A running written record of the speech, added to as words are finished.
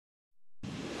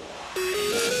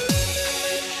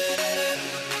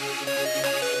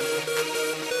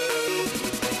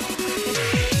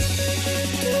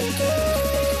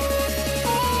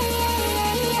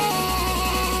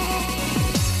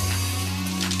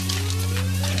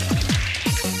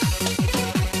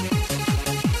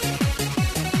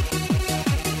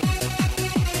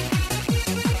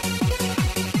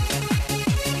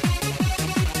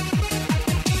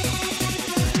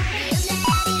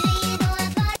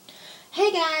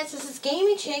guys, this is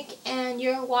Gaming Chick, and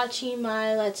you're watching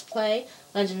my Let's Play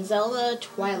Legend of Zelda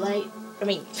Link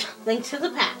to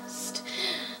the Past.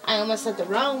 I almost said the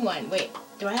wrong one. Wait,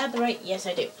 do I have the right? Yes,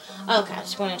 I do. Okay, I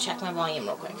just want to check my volume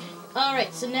real quick.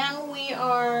 Alright, so now we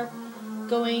are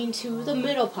going to the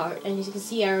middle part, and as you can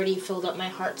see, I already filled up my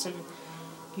hearts and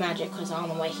magic, because on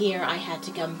the way here, I had to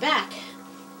come back.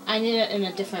 I did it in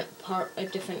a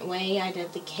different way. I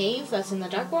did the cave that's in the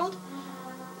Dark World,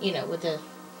 you know, with the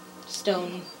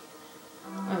stone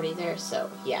already there, so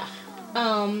yeah.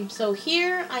 So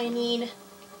here I need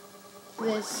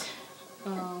this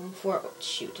for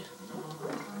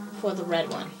the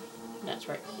red one. That's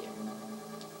right here.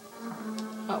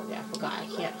 Oh yeah, I forgot. I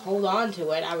can't hold on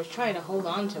to it. I was trying to hold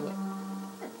on to it.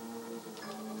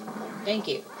 Thank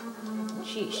you.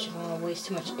 Sheesh, I don't want to waste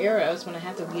too much arrows when I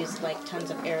have to use like tons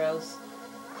of arrows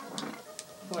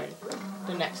for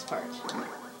the next part.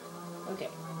 Okay.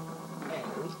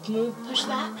 Push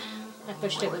that. I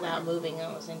pushed it without moving.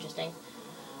 That was interesting.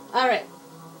 Alright.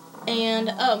 And,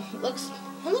 it looks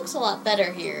a lot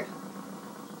better here.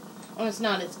 Well, it's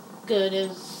not as good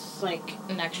as, like,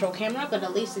 an actual camera, but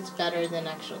at least it's better than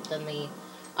the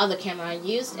other camera I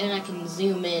used, and I can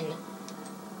zoom in,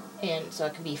 and so I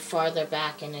can be farther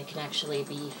back, and it can actually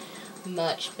be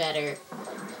much better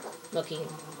looking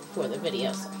for the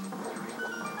videos.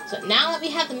 So now that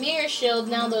we have the mirror shield,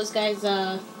 now those guys,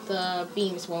 the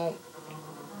beams won't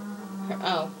hurt.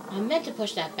 Oh, I meant to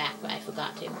push that back, but I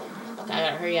forgot to. Okay, I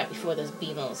gotta hurry up before those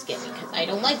BMOs get me, because I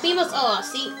don't like BMOs. Oh,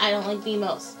 see? I don't like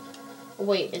BMOs.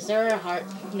 Wait, is there a heart?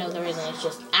 No, there isn't. It's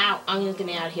just, ow, I'm gonna get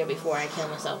me out of here before I kill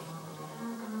myself.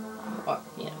 Or,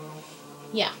 you know.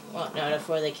 Yeah, well, no,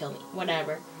 before they kill me.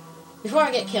 Whatever. Before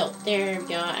I get killed. There we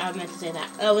go. I meant to say that.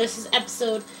 Oh, this is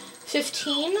episode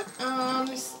 15. I'm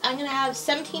gonna have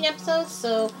 17 episodes,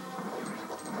 so...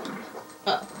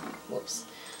 whoops.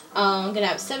 I'm gonna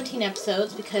have 17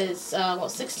 episodes because,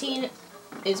 16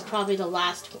 is probably gonna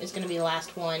be the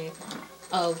last one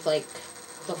of, like,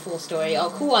 the full story. Oh,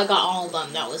 cool, I got all of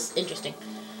them. That was interesting.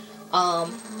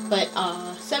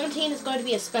 17 is going to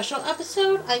be a special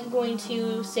episode. I'm going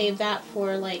to save that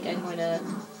for, like, I'm gonna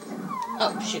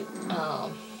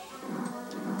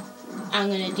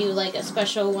do, like, a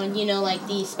special one, you know, like,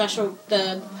 the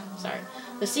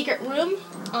secret room,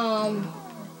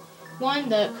 one,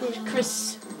 the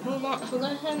Chris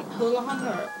Houlihan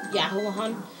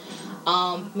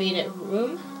made it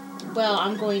room. Well,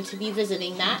 I'm going to be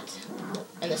visiting that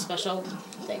and the special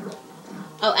thing.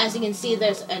 Oh, as you can see,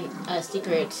 there's a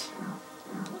secret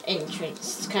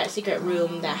entrance, secret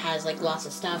room that has like lots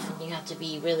of stuff, and you have to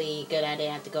be really good at it.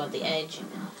 You have to go at the edge.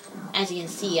 As you can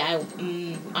see, I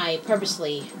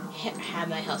purposely had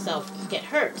myself get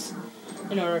hurt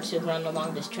in order to run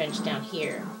along this trench down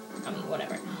here. I mean,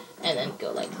 whatever. And then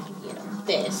go like, you know,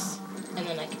 this. And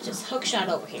then I could just hook shot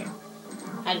over here.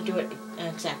 How to do it in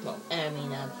exact moment.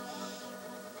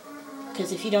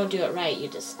 Because if you don't do it right, you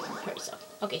just hurt yourself.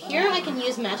 Okay, here I can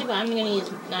use magic, but I'm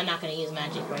not going to use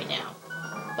magic right now.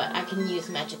 But I can use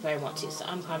magic if I want to, so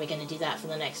I'm probably going to do that for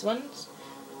the next ones.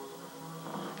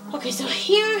 Okay, so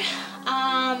here,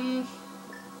 I'm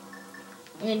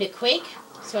going to do Quake,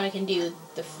 so I can do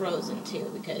the Frozen too,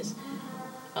 because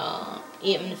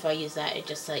even if I use that, it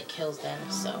just like kills them,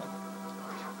 so.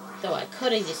 Though I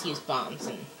could have just used bombs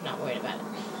and not worried about it.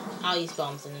 I'll use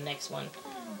bombs in the next one.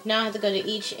 Now I have to go to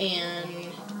each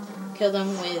and kill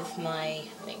them with my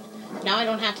thing. Now I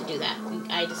don't have to do that.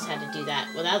 I just had to do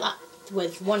that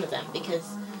with one of them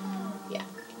because, yeah.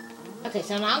 Okay,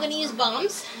 so now I'm going to use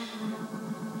bombs.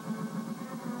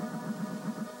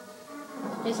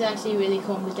 This is actually a really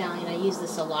cool medallion. I use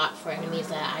this a lot for enemies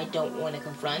that I don't want to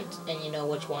confront, and you know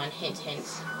which one. Hint, hint.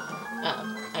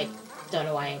 I don't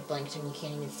know why I blinked and you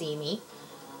can't even see me.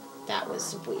 That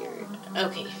was weird.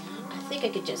 Okay, I think I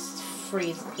could just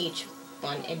freeze each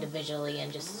one individually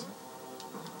and just...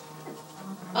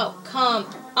 Oh, come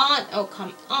on! Oh,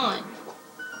 come on!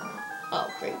 Oh,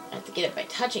 great. I have to get it by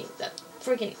touching the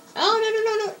freaking... Oh,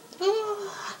 no. Oh.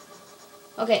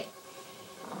 Okay.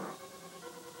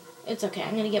 It's okay.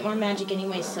 I'm going to get more magic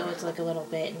anyway, so it's like a little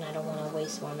bit, and I don't want to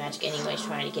waste more magic anyways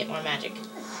trying to get more magic.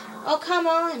 Oh, come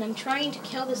on! I'm trying to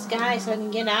kill this guy so I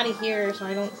can get out of here so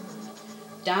I don't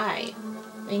die.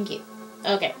 Thank you.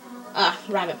 Okay.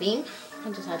 Rabbit beam. I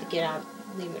just have to get out.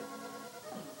 Leave it.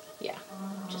 Yeah.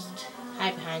 Just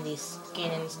hide behind these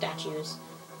Ganon statues.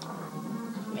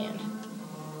 Man.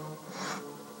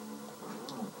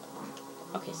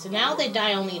 Okay, so now they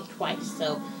die only twice,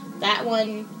 so that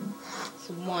one is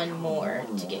one more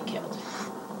to get killed.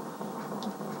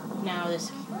 Now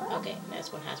this... Okay,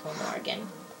 this one has one more again.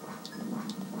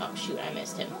 Oh, shoot, I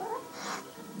missed him.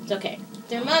 It's okay.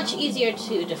 they're much easier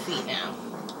to defeat now.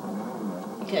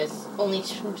 Because only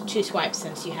two swipes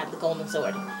since you have the golden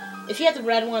sword. If you have the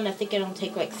red one, I think it'll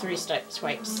take like 3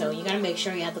 swipes. So you gotta make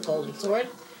sure you have the golden sword.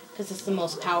 Because it's the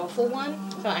most powerful one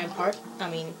for Iron Heart.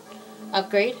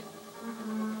 Upgrade.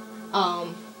 I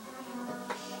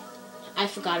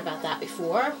forgot about that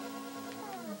before.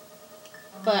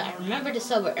 But I remembered the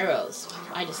silver arrows.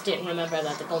 I just didn't remember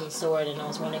that the golden sword, and I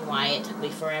was wondering why it took me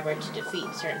forever to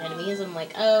defeat certain enemies. I'm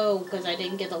like, oh, because I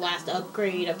didn't get the last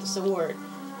upgrade of the sword.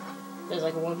 There's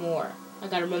like one more. I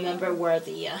gotta remember where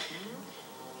the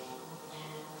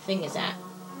thing is at.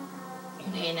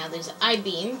 Okay, now there's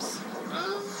I-beams.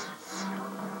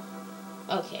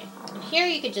 Okay, and here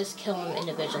you could just kill them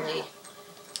individually.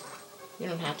 You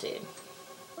don't have to.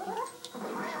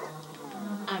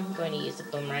 I'm going to use the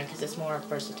boomerang because it's more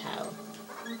versatile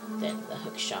than the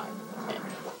hook shot. Okay.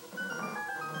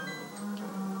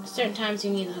 Certain times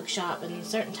you need the hook shot, but in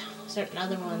certain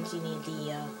other ones you need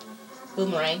the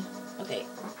boomerang. Okay.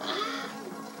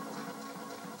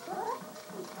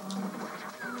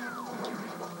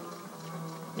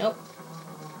 Nope.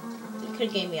 You could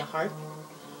have gave me a heart.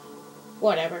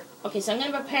 Whatever. Okay, so I'm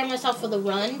going to prepare myself for the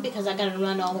run because I got to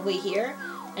run all the way here.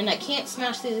 And I can't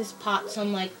smash through these pots.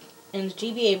 I'm like, in the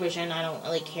GBA version, I don't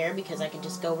really care because I can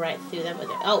just go right through them with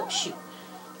it. Oh, shoot.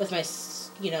 With my,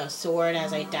 sword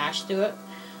as I dash through it.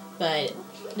 But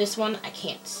this one, I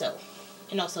can't, so.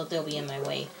 And also, they'll be in my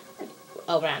way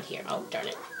around here. Oh, darn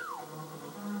it.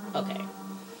 Okay.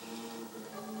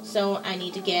 So, I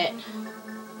need to get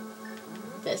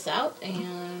this out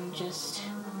and just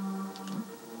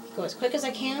go as quick as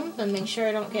I can, but make sure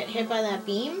I don't get hit by that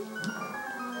beam.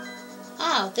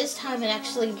 Oh, this time it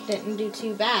actually didn't do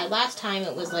too bad. Last time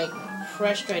it was, like,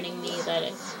 frustrating me that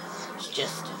it was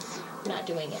just not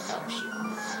doing it. Oh,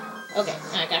 shoot. Okay,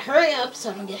 now I gotta hurry up so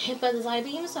I don't get hit by the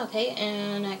I-beams. Okay,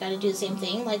 and I gotta do the same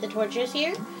thing, light the torches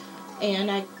here.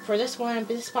 And for this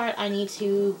part, I need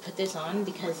to put this on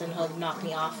because then he'll knock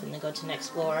me off and then go to the next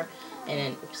floor. And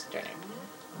then, oops, darn it.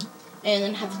 And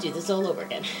then have to do this all over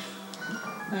again.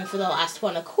 And for the last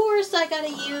one, of course, I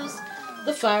gotta use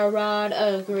the fire rod.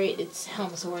 Oh, great, it's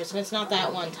Helm Sword, so it's not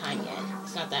that one time yet.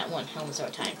 It's not that one Helm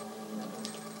Sword time.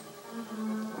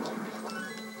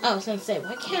 Oh, I was gonna say,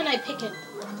 why can't I pick it?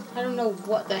 I don't know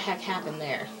what the heck happened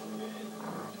there.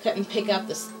 Couldn't pick up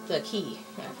the key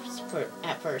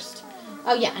at first.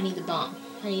 Oh yeah, I need the bomb.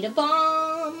 I need a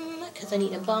bomb, because I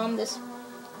need to bomb this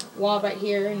wall right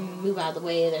here and move out of the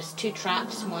way. There's 2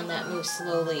 traps, one that moves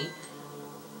slowly,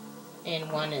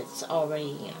 and one that's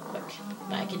already, quick.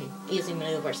 But I can easily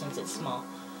maneuver since it's small.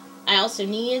 I also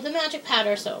need the magic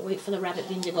powder, so I'll wait for the rabbit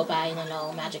beam to go by, and then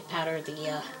I'll magic powder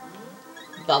the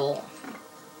bubble.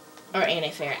 Or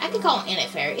anti-fairy. I can call it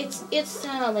anti-fairy. It's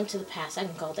Link to the Past. I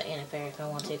can call it the anti-fairy if I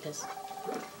want to, because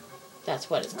that's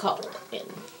what it's called in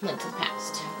Link to the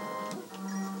Past.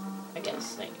 I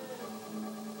guess.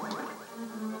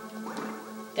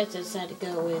 I decided to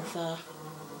go with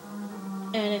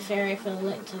anti-fairy for the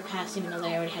Link to the Past, even though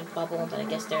they already had bubble, but I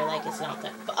guess they're like, it's not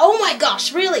that. Oh my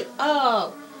gosh, really?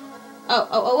 Oh,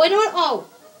 wait, oh,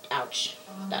 ouch.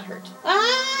 That hurt.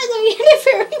 Ah, the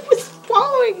anti-fairy was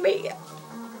following me.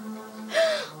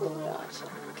 Oh my gosh.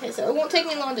 Okay, so it won't take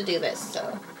me long to do this,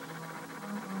 so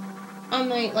I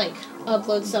might,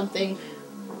 upload something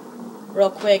real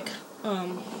quick,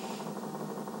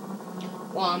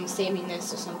 while I'm saving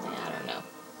this or something, I don't know.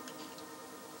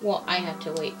 Well, I have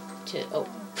to wait to,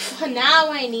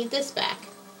 now I need this back.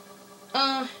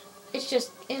 It's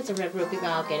a red rupee, but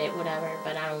I'll get it, whatever,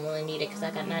 but I don't really need it because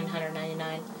I got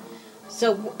 999.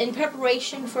 So, in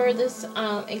preparation for this,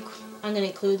 I'm going to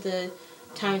include the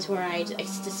times where I to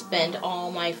spend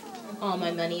all my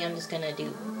money. I'm just gonna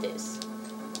do this.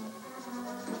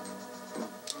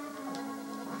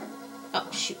 Oh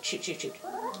shoot!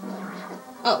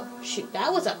 Oh shoot!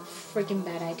 That was a freaking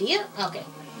bad idea. Okay,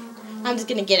 I'm just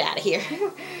gonna get out of here.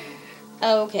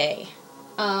 Okay.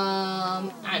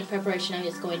 In preparation, I'm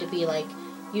just going to be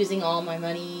using all my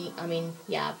money.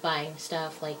 Buying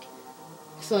stuff like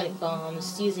exploding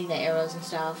bombs, using the arrows and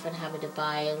stuff, and having to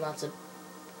buy lots of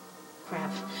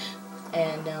crap,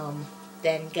 and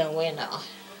then go in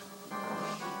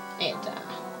and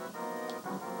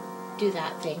do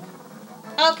that thing.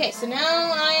 Okay, so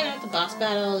now I am at the boss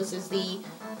battle. This is the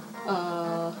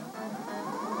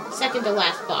second to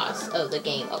last boss of the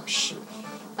game. Oh shoot!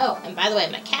 Oh, and by the way,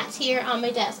 my cat's here on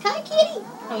my desk. Hi, kitty.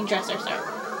 Dresser, sorry.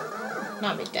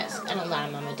 Not my desk. I don't let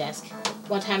him on my desk.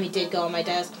 One time he did go on my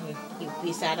desk, and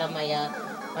he sat on my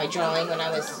my drawing when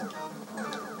I was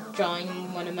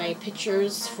drawing one of my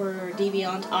pictures for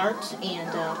Deviant Art,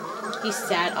 and he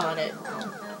sat on it.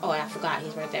 Oh, I forgot,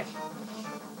 he's right there.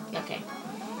 Okay.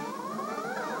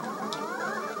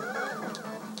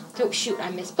 Oh shoot, I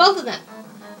missed both of them.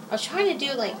 I was trying to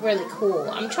do like really cool.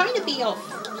 I'm trying to be all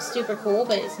super cool,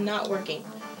 but it's not working.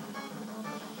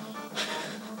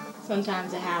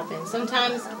 Sometimes it happens.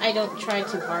 Sometimes I don't try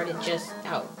too hard and just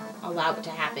allow it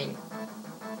to happen.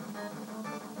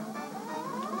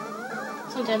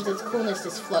 Sometimes its coolness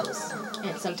just flows,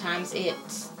 and sometimes it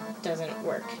doesn't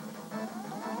work.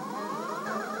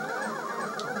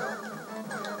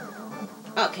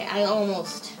 Okay, I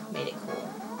almost made it cool.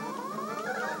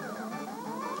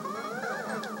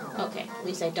 Okay, at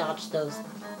least I dodged those,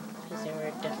 because they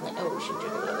were definitely... Oh, shoot.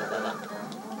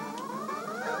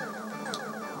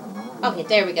 Okay,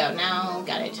 there we go. Now,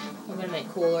 got it. I'm going to make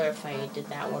it cooler if I did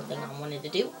that one thing I wanted to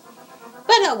do.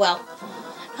 But, oh well.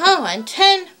 Oh, and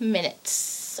 10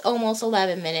 minutes. Almost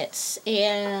 11 minutes.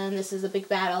 And this is a big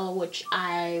battle, which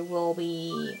I will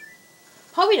be...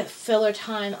 Probably the filler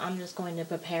time. I'm just going to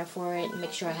prepare for it and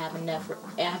make sure I have enough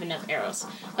arrows.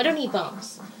 I don't need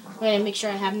bombs. I'm going to make sure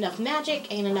I have enough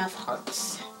magic and enough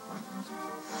hearts.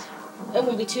 It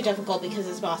won't be too difficult because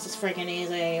this boss is freaking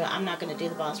easy. I'm not going to do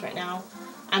the boss right now.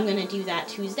 I'm going to do that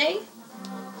Tuesday.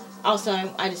 Also,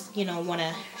 I just, want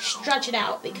to stretch it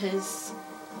out because,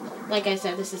 like I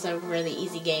said, this is a really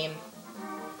easy game.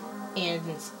 And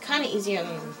it's kind of easier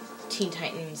than Teen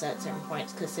Titans at certain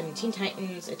points, because in Teen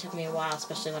Titans it took me a while,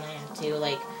 especially when I had to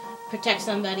like protect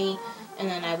somebody, and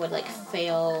then I would like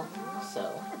fail,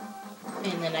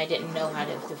 and then I didn't know how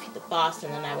to defeat the boss,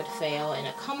 and then I would fail, and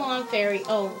come on, fairy,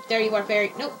 oh, there you are,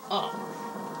 fairy, nope, oh.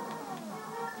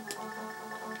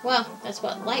 Well, that's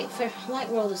what Light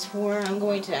World is for. I'm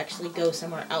going to actually go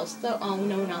somewhere else though. Oh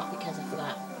no, not because I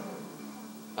forgot.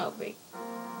 Oh great.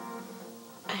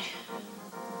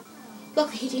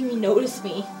 Look, he didn't even notice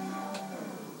me.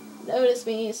 Notice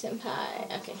me,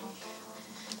 senpai. Okay.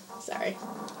 Sorry.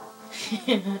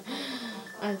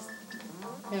 I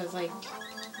was like,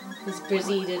 this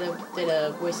Brizzy did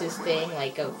a voices thing,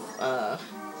 like of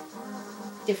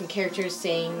different characters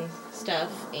saying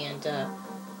stuff, and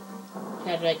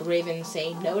had like Raven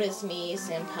say, "Notice me,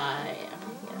 senpai."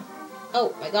 Yeah.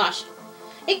 Oh my gosh,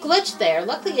 it glitched there.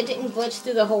 Luckily, it didn't glitch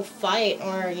through the whole fight,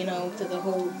 or through the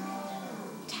whole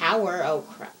tower. Oh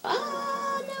crap!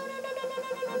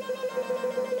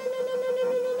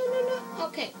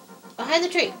 Okay, behind the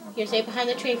tree. You're safe behind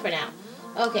the tree for now.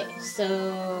 Okay,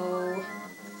 so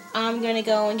I'm gonna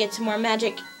go and get some more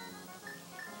magic.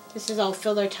 This is all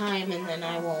filler time, and then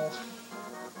I will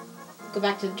go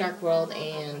back to the Dark World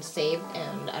and save,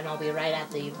 and I'll be right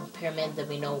at the pyramid that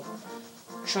we know,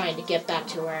 trying to get back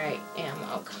to where I am.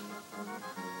 Oh,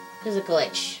 there's a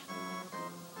glitch.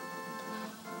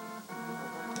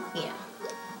 Yeah,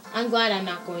 I'm glad I'm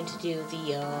not going to do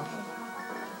the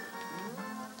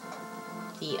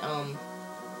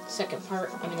second part,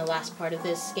 the last part of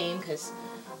this game, because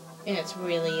it's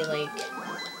really, like,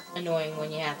 annoying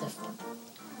when you have to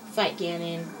fight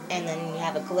Ganon, and then you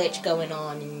have a glitch going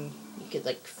on, and you could,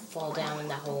 like, fall down in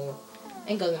that hole,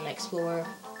 and go to the next floor.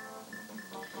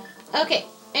 Okay,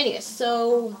 anyways,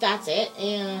 so that's it,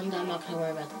 and I'm not gonna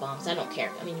worry about the bombs. I don't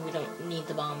care. We don't need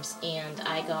the bombs, and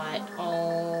I got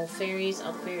all the fairies.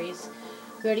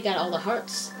 We already got all the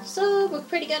hearts, so we're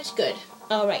pretty much good.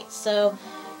 Alright, so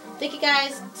thank you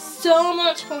guys so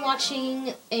much for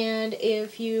watching, and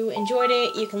if you enjoyed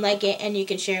it, you can like it and you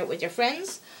can share it with your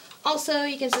friends. Also,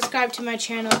 you can subscribe to my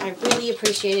channel. I really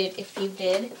appreciate it if you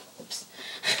did. Oops.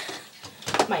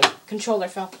 My controller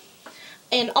fell.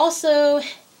 And also,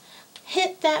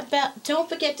 hit that bell. Don't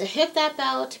forget to hit that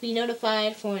bell to be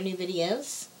notified for new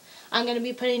videos. I'm going to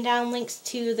be putting down links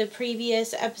to the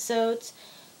previous episodes.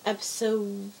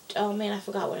 Oh man, I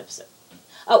forgot what episode.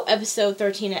 Oh, episode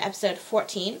 13 and episode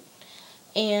 14.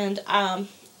 And I'll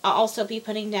also be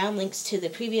putting down links to the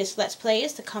previous Let's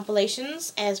Plays, the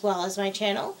compilations, as well as my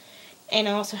channel. And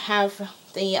I also have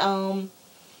the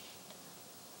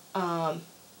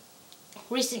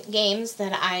recent games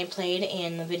that I played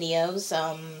in the videos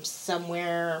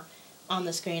somewhere on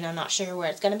the screen. I'm not sure where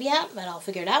it's going to be at, but I'll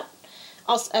figure it out.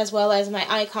 Also, as well as my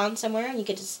icon somewhere, and you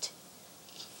could just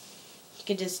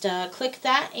click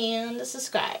that and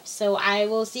subscribe. So I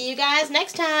will see you guys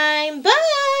next time.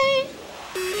 Bye!